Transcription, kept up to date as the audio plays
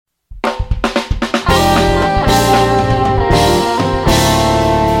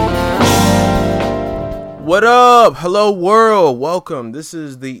What up? Hello world. Welcome. This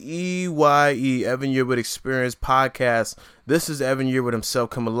is the E.Y.E. Evan Yearwood Experience podcast. This is Evan Yearwood himself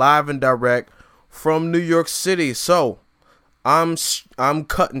coming live and direct from New York City. So I'm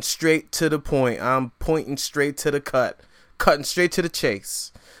cutting straight to the point. I'm pointing straight to the cutting straight to the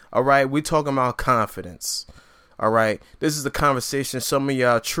chase. All right. We talking about confidence. All right. This is the conversation some of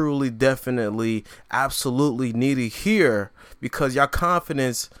y'all truly, definitely, absolutely need to hear because y'all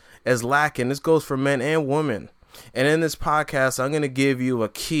confidence is lacking. This goes for men and women. And in this podcast, I'm going to give you a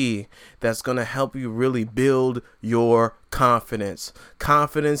key that's going to help you really build your confidence.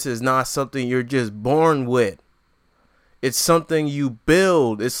 Confidence is not something you're just born with. It's something you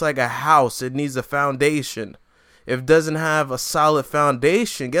build. It's like a house. It needs a foundation. If it doesn't have a solid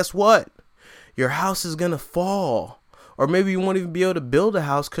foundation, guess what? Your house is going to fall. Or maybe you won't even be able to build a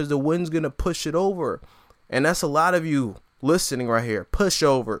house because the wind's going to push it over. And that's a lot of you listening right here.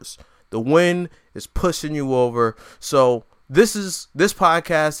 Pushovers. The wind is pushing you over. So this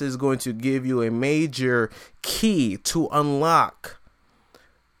podcast is going to give you a major key to unlock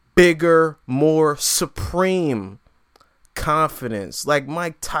bigger, more supreme confidence. Like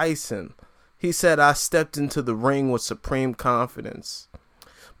Mike Tyson, he said, I stepped into the ring with supreme confidence.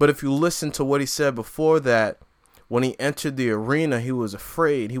 But if you listen to what he said before that, when he entered the arena, he was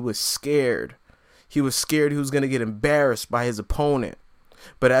afraid. He was scared. He was scared he was going to get embarrassed by his opponent.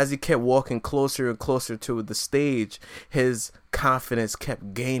 But as he kept walking closer and closer to the stage, his confidence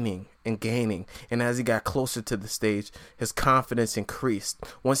kept gaining and gaining. And as he got closer to the stage, his confidence increased.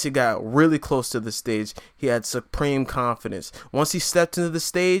 Once he got really close to the stage, he had supreme confidence. Once he stepped into the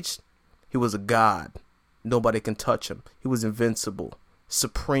stage, he was a god. Nobody can touch him. He was invincible.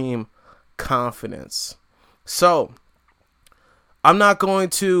 Supreme confidence. So I'm not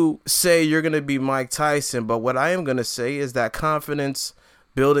going to say you're going to be Mike Tyson, but what I am going to say is that confidence,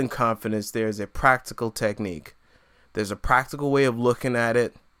 building confidence, there's a practical technique. There's a practical way of looking at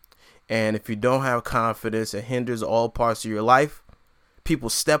it. And if you don't have confidence, it hinders all parts of your life. People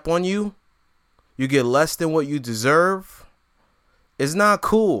step on you. You get less than what you deserve. It's not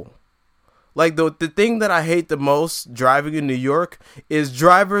cool. Like the thing that I hate the most driving in New York is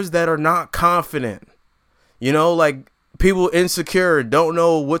drivers that are not confident. You know, like people insecure, don't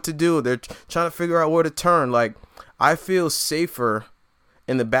know what to do. They're trying to figure out where to turn. Like, I feel safer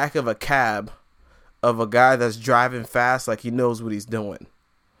in the back of a cab of a guy that's driving fast like he knows what he's doing.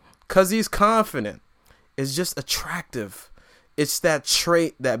 Because he's confident. It's just attractive. It's that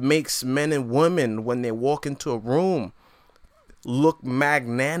trait that makes men and women, when they walk into a room, look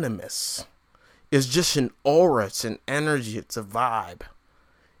magnanimous. It's just an aura. It's an energy. It's a vibe.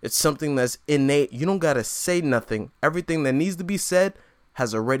 It's something that's innate. You don't got to say nothing. Everything that needs to be said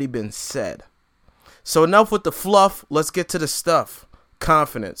has already been said. So enough with the fluff. Let's get to the stuff.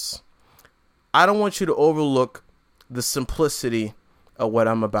 Confidence. I don't want you to overlook the simplicity of what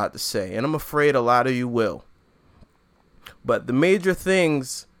I'm about to say. And I'm afraid a lot of you will. But the major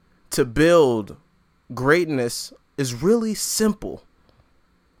things to build greatness is really simple.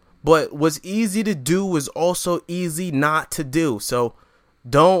 But what's easy to do is also easy not to do. So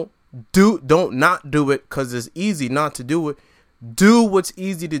don't not do it because it's easy not to do it. Do what's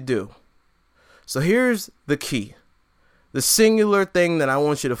easy to do. So here's the key. The singular thing that I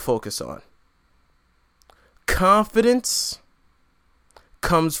want you to focus on. Confidence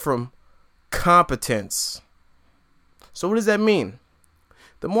comes from competence. So what does that mean?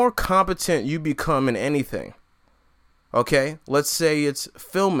 The more competent you become in anything, okay, let's say it's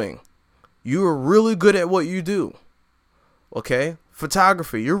filming. You are really good at what you do. Okay,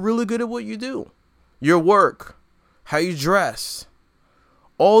 photography, you're really good at what you do. Your work, how you dress,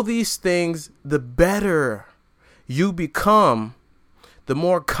 all these things, the better you become, the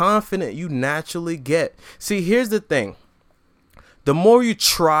more confident you naturally get. See, here's the thing. The more you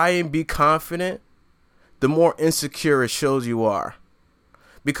try and be confident, the more insecure it shows you are.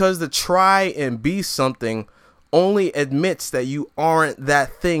 Because the try and be something only admits that you aren't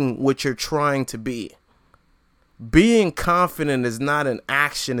that thing which you're trying to be. Being confident is not an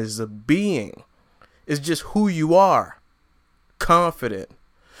action, it's a being. It's just who you are. Confident.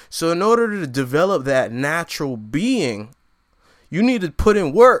 So in order to develop that natural being, you need to put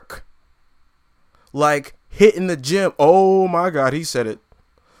in work. Like hitting the gym. Oh my God, he said it.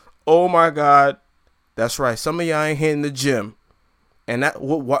 Oh my God. That's right. Some of y'all ain't hitting the gym. And that,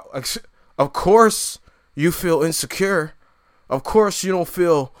 of course, you feel insecure. Of course, you don't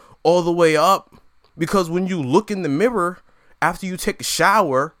feel all the way up. Because when you look in the mirror after you take a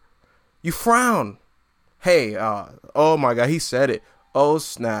shower, you frown. Hey, oh my God, he said it. Oh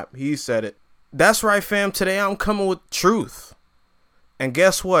snap, he said it. That's right, fam. Today I'm coming with truth. And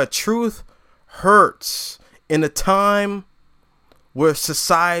guess what? Truth hurts. In a time where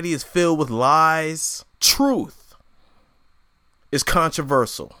society is filled with lies, truth is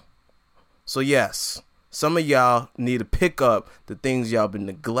controversial. So yes, some of y'all need to pick up the things y'all been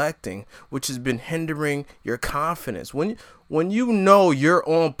neglecting, which has been hindering your confidence. When you know you're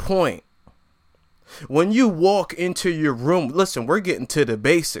on point, when you walk into your room, listen, we're getting to the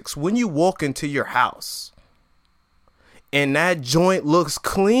basics. When you walk into your house and that joint looks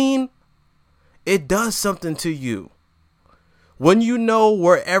clean, it does something to you. When you know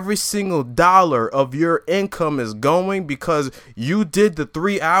where every single dollar of your income is going because you did the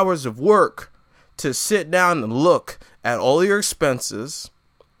 3 hours of work to sit down and look at all your expenses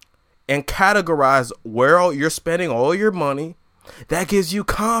and categorize where you're spending all your money, that gives you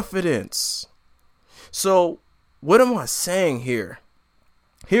confidence. So what am I saying here?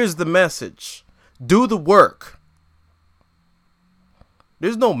 Here's the message. Do the work.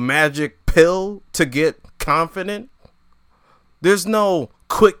 There's no magic pill to get confident. There's no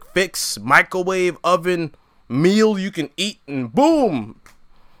quick fix microwave oven meal you can eat and boom,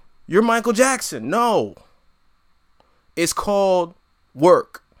 you're Michael Jackson. No. It's called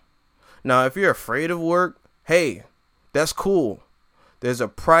work. Now, if you're afraid of work, hey, that's cool. There's a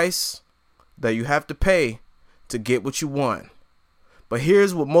price that you have to pay to get what you want. But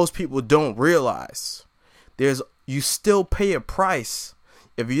here's what most people don't realize. You still pay a price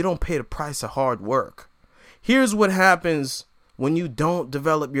if you don't pay the price of hard work. Here's what happens when you don't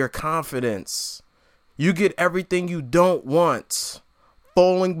develop your confidence. You get everything you don't want.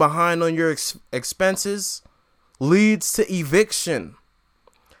 Falling behind on your expenses leads to eviction.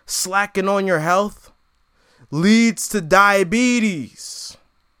 Slacking on your health leads to diabetes.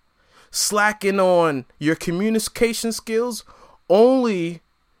 Slacking on your communication skills only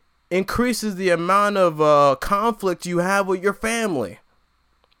increases the amount of conflict you have with your family.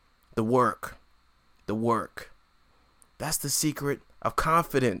 The work. That's the secret of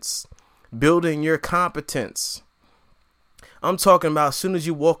confidence. Building your competence. I'm talking about as soon as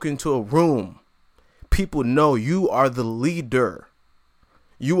you walk into a room, people know you are the leader.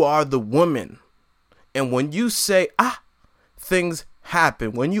 You are the woman. And when you say, things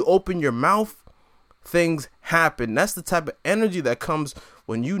happen. When you open your mouth, things happen. That's the type of energy that comes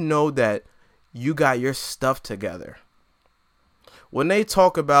when you know that you got your stuff together. When they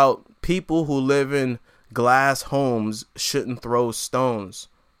talk about people who live in glass homes shouldn't throw stones,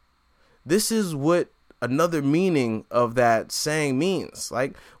 this is what another meaning of that saying means.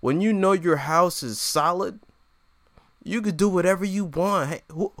 Like, when you know your house is solid, you could do whatever you want. Hey,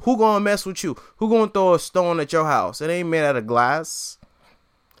 who gonna mess with you? Who gonna throw a stone at your house? It ain't made out of glass.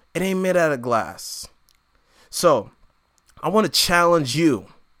 It ain't made out of glass. So, I want to challenge you.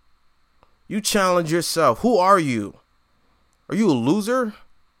 You challenge yourself. Who are you? Are you a loser?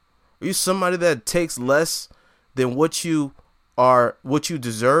 Are you somebody that takes less than what you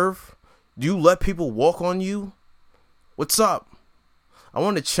deserve? Do you let people walk on you? What's up? I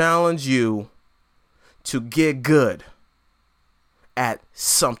want to challenge you to get good at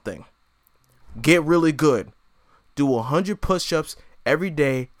something. Get really good. Do 100 push-ups every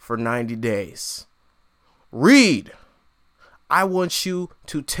day for 90 days. Read. I want you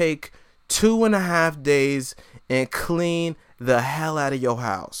to take 2.5 days and clean the hell out of your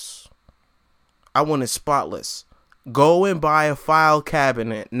house. I want it spotless. Go and buy a file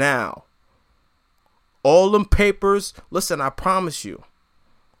cabinet now. All them papers. Listen, I promise you.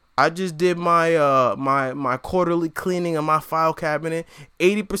 I just did my my quarterly cleaning of my file cabinet.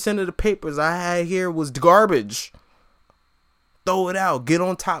 80% of the papers I had here was garbage. Throw it out. Get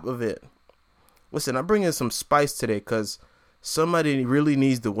on top of it. Listen, I'm bringing some spice today because somebody really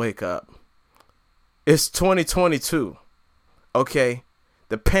needs to wake up. It's 2022. Okay?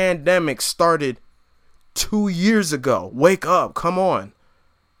 The pandemic started 2 years ago. Wake up. Come on.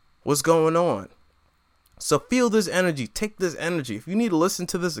 What's going on? So feel this energy. Take this energy. If you need to listen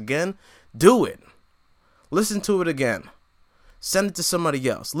to this again, do it. Listen to it again. Send it to somebody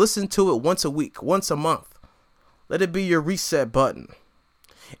else. Listen to it once a week, once a month. Let it be your reset button.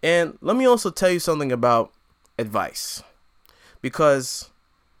 And let me also tell you something about advice. Because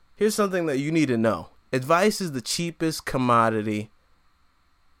here's something that you need to know. Advice is the cheapest commodity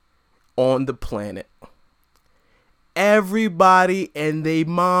on the planet. Everybody and they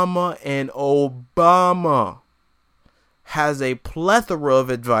mama and Obama has a plethora of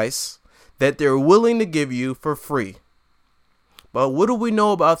advice that they're willing to give you for free. But what do we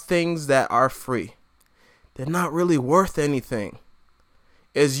know about things that are free? They're not really worth anything.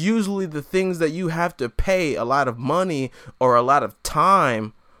 It's usually the things that you have to pay a lot of money or a lot of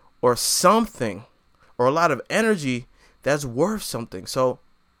time or something or a lot of energy that's worth something. So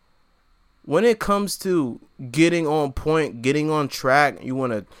when it comes to getting on point, getting on track, you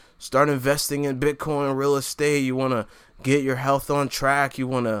want to start investing in Bitcoin, real estate, you want to get your health on track, you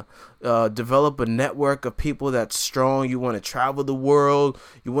want to develop a network of people that's strong, you want to travel the world,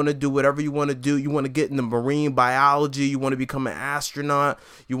 you want to do whatever you want to do, you want to get into marine biology, you want to become an astronaut,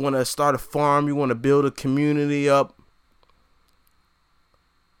 you want to start a farm, you want to build a community up.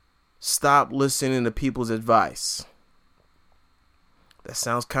 Stop listening to people's advice. That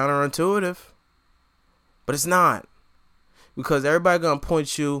sounds counterintuitive, but it's not, because everybody gonna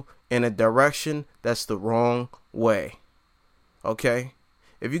point you in a direction that's the wrong way. Okay?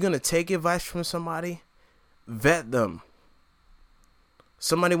 If you're gonna take advice from somebody, vet them.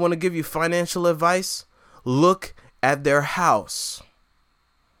 Somebody want to give you financial advice? Look at their house.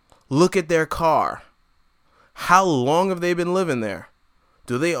 Look at their car. How long have they been living there?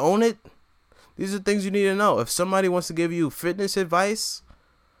 Do they own it? These are things you need to know. If somebody wants to give you fitness advice,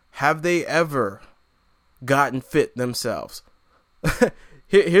 have they ever gotten fit themselves?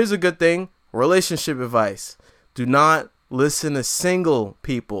 Here's a good thing. Relationship advice. Do not listen to single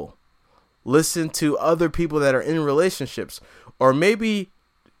people. Listen to other people that are in relationships. Or maybe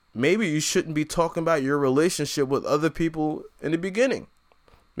you shouldn't be talking about your relationship with other people in the beginning.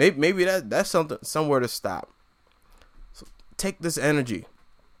 Maybe that's somewhere to stop. So take this energy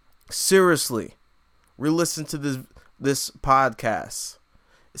seriously. Re-listen to this podcast.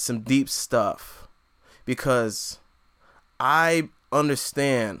 It's some deep stuff, because I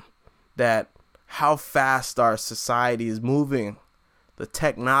understand that how fast our society is moving, the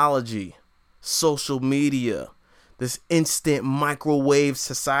technology, social media, this instant microwave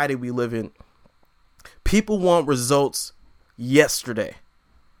society we live in. People want results yesterday.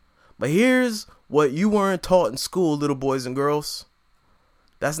 But here's what you weren't taught in school, little boys and girls.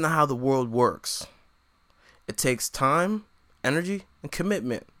 That's not how the world works. It takes time, energy, and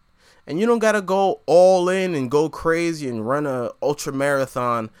commitment. And you don't got to go all in and go crazy and run a ultra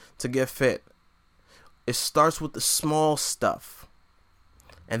marathon to get fit. It starts with the small stuff.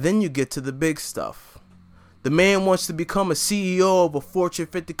 And then you get to the big stuff. The man wants to become a CEO of a Fortune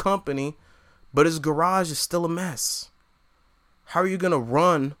 50 company, but his garage is still a mess. How are you going to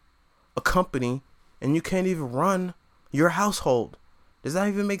run a company and you can't even run your household? Does that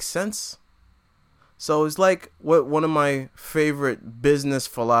even make sense? So it's like what one of my favorite business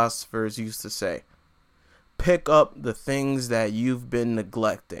philosophers used to say. Pick up the things that you've been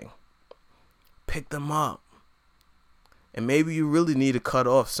neglecting. Pick them up. And maybe you really need to cut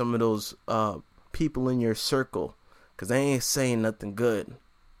off some of those people in your circle, because they ain't saying nothing good.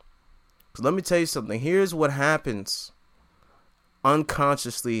 So let me tell you something. Here's what happens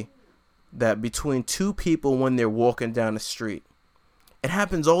unconsciously, that between two people when they're walking down the street. It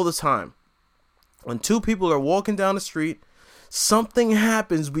happens all the time. When two people are walking down the street, something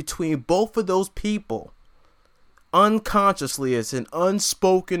happens between both of those people. Unconsciously, it's an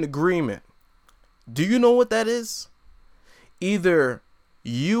unspoken agreement. Do you know what that is? Either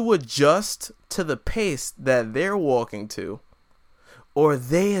you adjust to the pace that they're walking to, or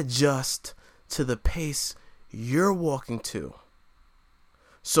they adjust to the pace you're walking to.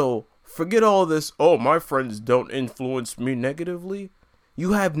 So forget all this, oh, my friends don't influence me negatively.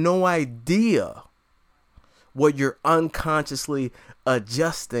 You have no idea what you're unconsciously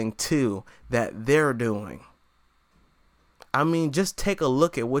adjusting to that they're doing. I mean, just take a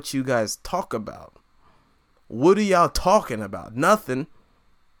look at what you guys talk about. What are y'all talking about? Nothing.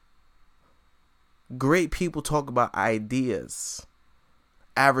 Great people talk about ideas.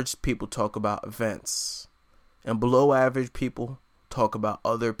 Average people talk about events. And below average people talk about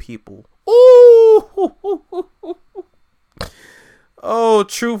other people. Ooh! Oh,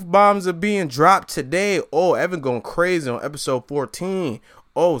 truth bombs are being dropped today. Oh, Evan going crazy on episode 14.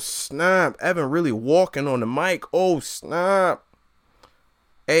 Oh, snap. Evan really walking on the mic. Oh, snap.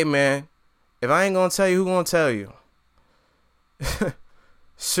 Hey, man. If I ain't going to tell you, who going to tell you?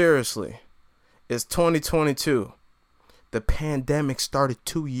 Seriously. It's 2022. The pandemic started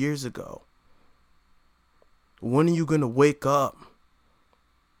 2 years ago. When are you going to wake up?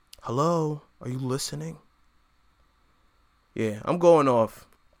 Hello? Are you listening? Yeah, I'm going off.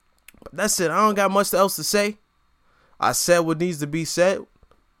 But that's it. I don't got much else to say. I said what needs to be said.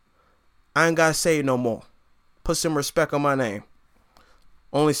 I ain't got to say it no more. Put some respect on my name.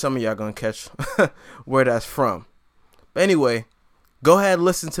 Only some of y'all gonna catch where that's from. But anyway, go ahead and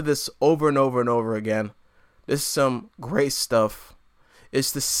listen to this over and over and over again. This is some great stuff.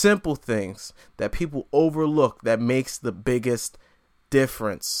 It's the simple things that people overlook that makes the biggest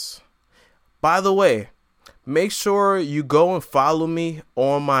difference. By the way, make sure you go and follow me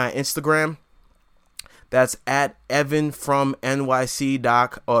on my Instagram. That's at Evan from NYC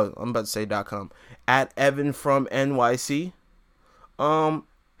doc. Oh, I'm about to say .com. At Evan from NYC.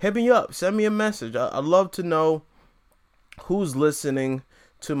 Hit me up. Send me a message. I'd love to know who's listening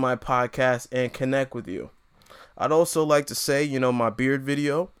to my podcast and connect with you. I'd also like to say, my beard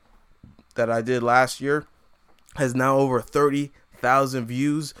video that I did last year has now over 30,000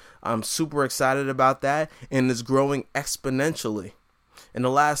 views. I'm super excited about that, and it's growing exponentially. In the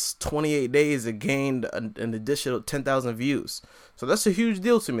last 28 days, it gained an additional 10,000 views. So that's a huge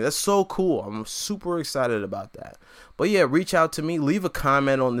deal to me. That's so cool. I'm super excited about that. But yeah, reach out to me. Leave a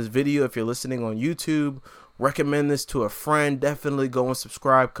comment on this video if you're listening on YouTube. Recommend this to a friend. Definitely go and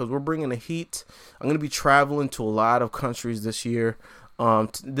subscribe because we're bringing the heat. I'm going to be traveling to a lot of countries this year.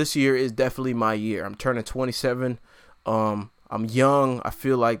 This year is definitely my year. I'm turning 27. I'm young. I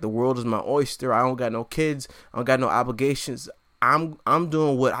feel like the world is my oyster. I don't got no kids. I don't got no obligations. I'm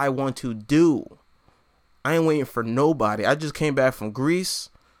doing what I want to do. I ain't waiting for nobody. I just came back from Greece.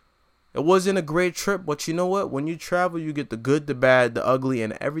 It wasn't a great trip, but you know what? When you travel, you get the good, the bad, the ugly,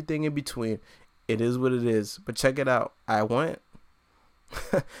 and everything in between. It is what it is. But check it out. I went.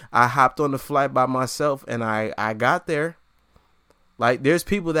 I hopped on the flight by myself, and I got there. Like, there's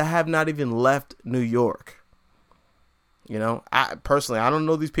people that have not even left New York. I don't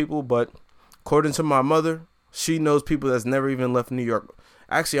know these people, but according to my mother, she knows people that's never even left New York.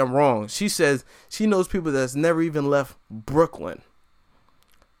 Actually, I'm wrong. She says she knows people that's never even left Brooklyn.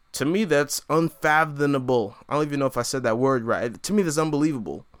 To me, that's unfathomable. I don't even know if I said that word right. To me, that's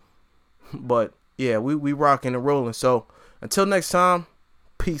unbelievable. But yeah, we rocking and rolling. So until next time,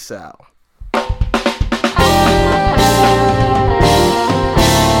 peace out.